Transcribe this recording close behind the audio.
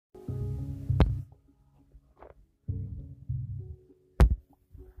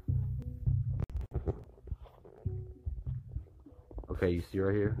Okay, you see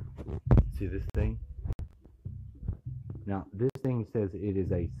right here? See this thing? Now, this thing says it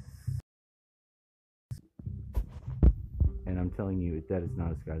is a... And I'm telling you, that is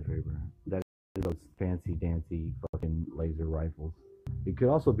not a skyscraper. That is those fancy dancy fucking laser rifles. It could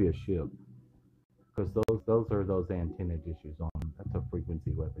also be a ship. Because those are those antenna dishes on them. That's a frequency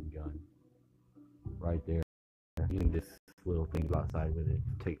weapon gun. Right there. Using this little thing to go outside with it.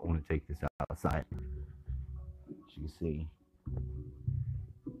 I want to take this outside. As you can see.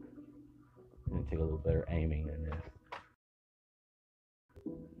 I'm going to take a little better aiming than this.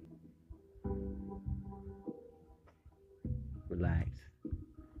 Relax.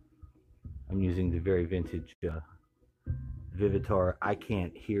 I'm using the very vintage Vivitar. I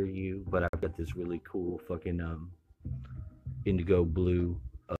can't hear you, but I've got this really cool fucking indigo blue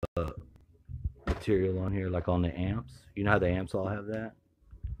material on here, like on the amps. You know how the amps all have that?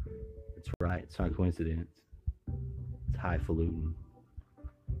 It's right. It's not a coincidence. It's highfalutin.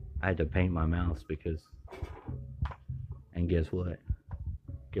 I had to paint my mouse because... And guess what?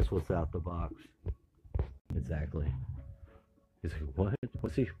 Guess what's out the box? Exactly. He's like, what?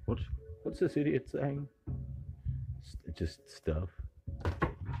 What's this idiot saying? It's just stuff.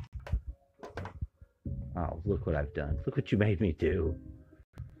 Oh, look what I've done. Look what you made me do.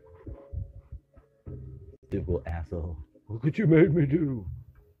 Stupid asshole. Look what you made me do.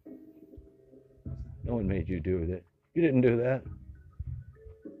 No one made you do it. You didn't do that.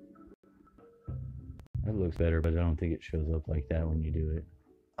 That looks better, but I don't think it shows up like that when you do it.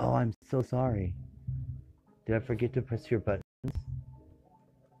 Oh, I'm so sorry. Did I forget to press your buttons?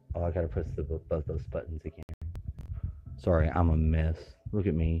 Oh, I gotta press both those buttons again. Sorry, I'm a mess. Look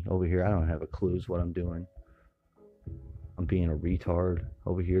at me over here. I don't have a clue what I'm doing. I'm being a retard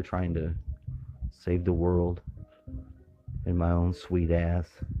over here trying to save the world in my own sweet ass.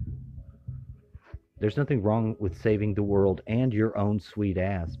 There's nothing wrong with saving the world and your own sweet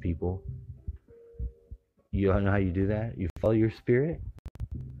ass, people. You don't know how you do that? You follow your spirit.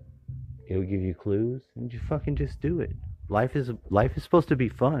 It'll give you clues, and you fucking just do it. Life is supposed to be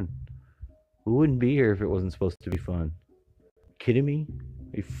fun. We wouldn't be here if it wasn't supposed to be fun. Kidding me?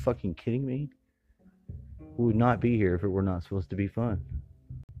 Are you fucking kidding me? We would not be here if it were not supposed to be fun.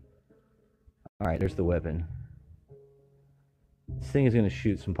 Alright, there's the weapon. This thing is going to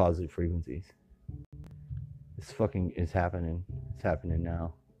shoot some positive frequencies. This fucking is happening. It's happening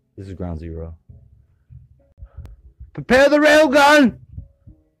now. This is ground zero. Prepare the railgun!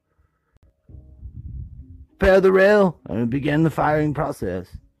 Prepare the rail and begin the firing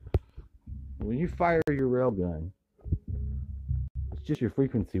process. When you fire your railgun, it's just your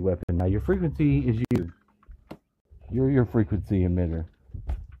frequency weapon. Now, your frequency is you. You're your frequency emitter.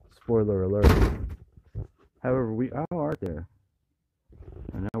 Spoiler alert. However, we all are there.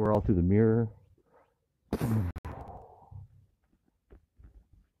 And now we're all through the mirror.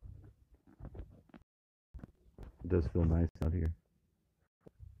 It does feel nice out here.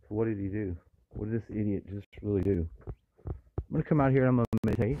 So what did he do? What did this idiot just really do? I'm going to come out here and I'm going to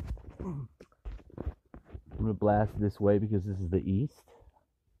meditate. I'm going to blast this way because this is the east.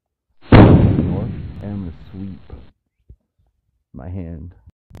 North. And I'm going to sweep my hand.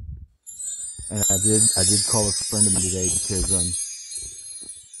 And I did call a friend of mine today because,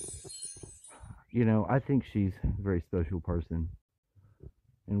 you know, I think she's a very special person.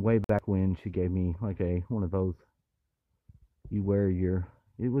 And way back when, she gave me like one of those, you wear your,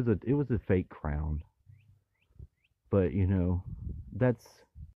 it was a fake crown. But, you know, that's,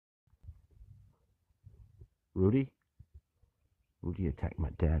 Rudy attacked my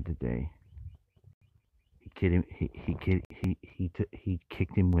dad today. He kicked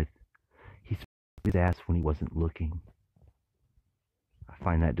him with, he smacked his ass when he wasn't looking. I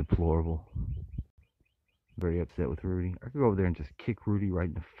find that deplorable. Very upset with Rudy. I could go over there and just kick Rudy right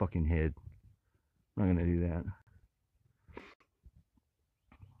in the fucking head. I'm not gonna do that.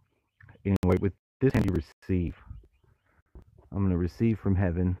 Anyway, with this hand you receive. I'm gonna receive from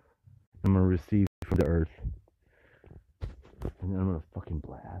heaven. I'm gonna receive from the earth. And then I'm gonna fucking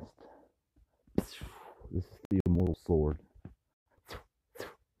blast. This is the immortal sword.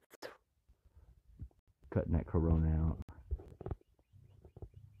 Cutting that corona out.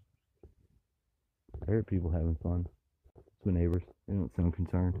 I hear people having fun. It's my neighbors. They don't sound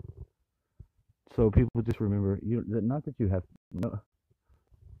concerned. So people just remember, not that you have, no,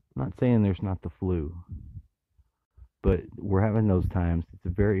 I'm not saying there's not the flu, but we're having those times. It's a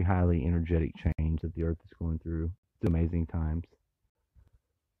very highly energetic change that the earth is going through. It's amazing times,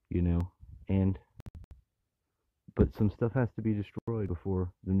 you know, but some stuff has to be destroyed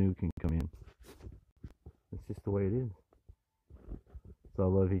before the new can come in. It's just the way it is. So I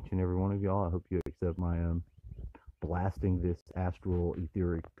love each and every one of y'all. I hope you accept my blasting this astral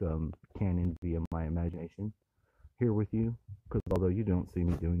etheric cannon via my imagination here with you. Because although you don't see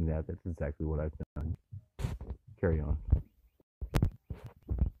me doing that, that's exactly what I've done. Carry on.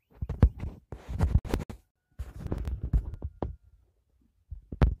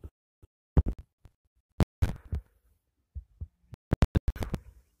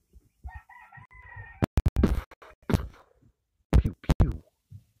 Pew pew.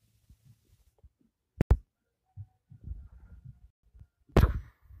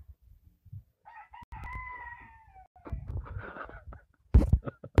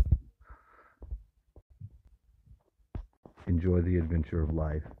 Enjoy the adventure of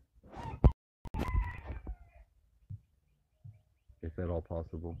life, if at all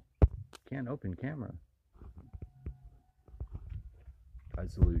possible. Can't open camera. I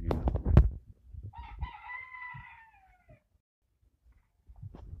salute you.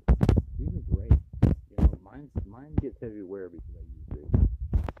 These are great. You know, mine gets heavy wear because I use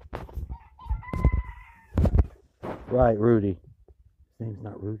it. Right, Rudy. His name's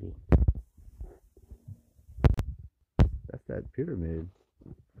not Rudy. That's that pyramid.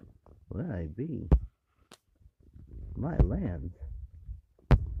 Well, I be. My land.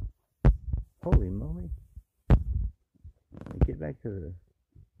 Holy moly. Get back to the...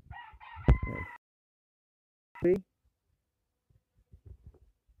 See?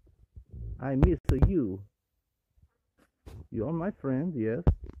 I miss you. You're my friend, yes.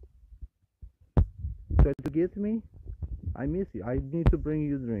 You tried to get me? I miss you. I need to bring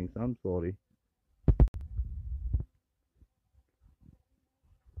you drinks. I'm sorry.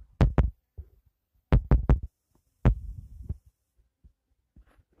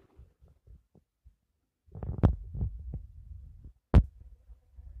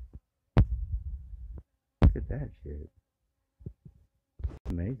 Look at that shit.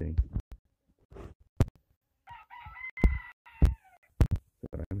 Amazing.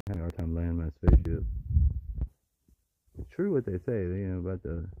 Sorry, I'm having a hard time landing my spaceship. It's true what they say, you know, about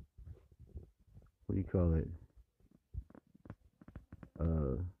the, what do you call it?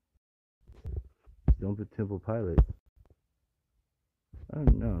 Don't put temple pilots. Oh,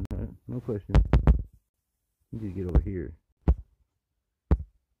 no, no question. I need to get over here.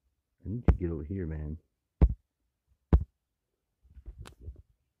 I need to get over here, man.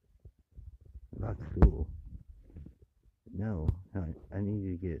 That's cool. No, I need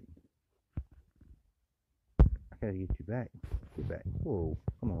to get... I gotta get you back. Get back. Whoa,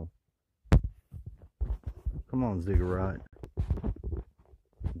 come on. Come on, Ziggurat.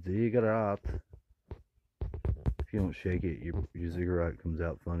 Ziggurat. If you don't shake it, your Ziggurat comes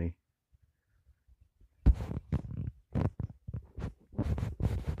out funny.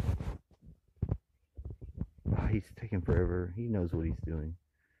 Oh, he's taking forever. He knows what he's doing.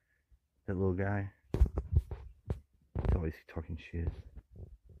 That little guy. He's always talking shit.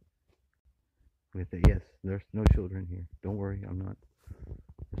 With that, yes, there's no children here. Don't worry, I'm not.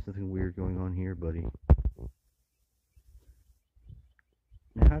 There's nothing weird going on here, buddy.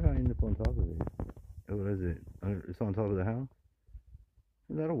 Now, how do I end up on top of it? Oh, what is it? It's on top of the house?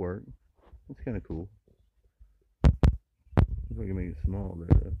 That'll work. That's kind of cool. If I can make it small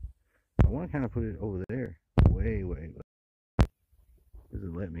there, though. I want to kind of put it over there. Way, way. Does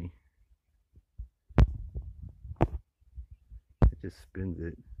it let me? It just spins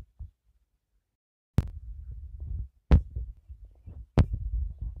it.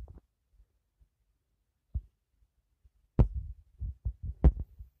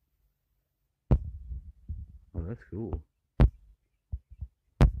 Oh, that's cool.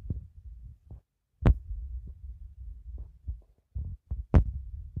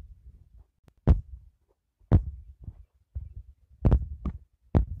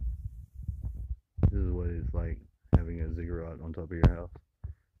 This is what it's like having a ziggurat on top of your house.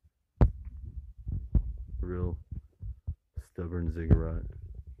 Real stubborn ziggurat.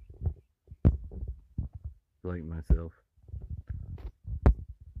 Like myself.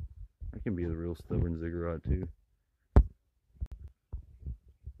 I can be a real stubborn ziggurat too.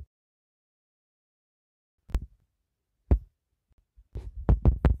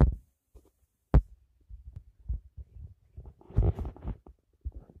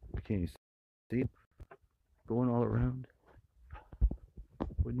 Can you see it going all around?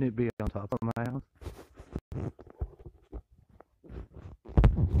 Wouldn't it be on top of my house?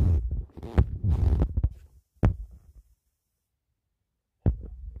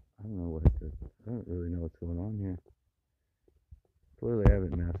 I don't know what it is. I don't really know what's going on here. Clearly I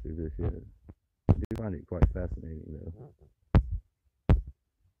haven't mastered this yet. I do find it quite fascinating though.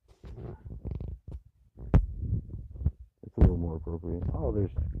 It's a little more appropriate. Oh,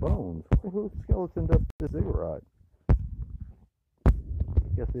 there's bones. Who skeletoned up this ziggurat?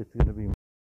 it's gonna be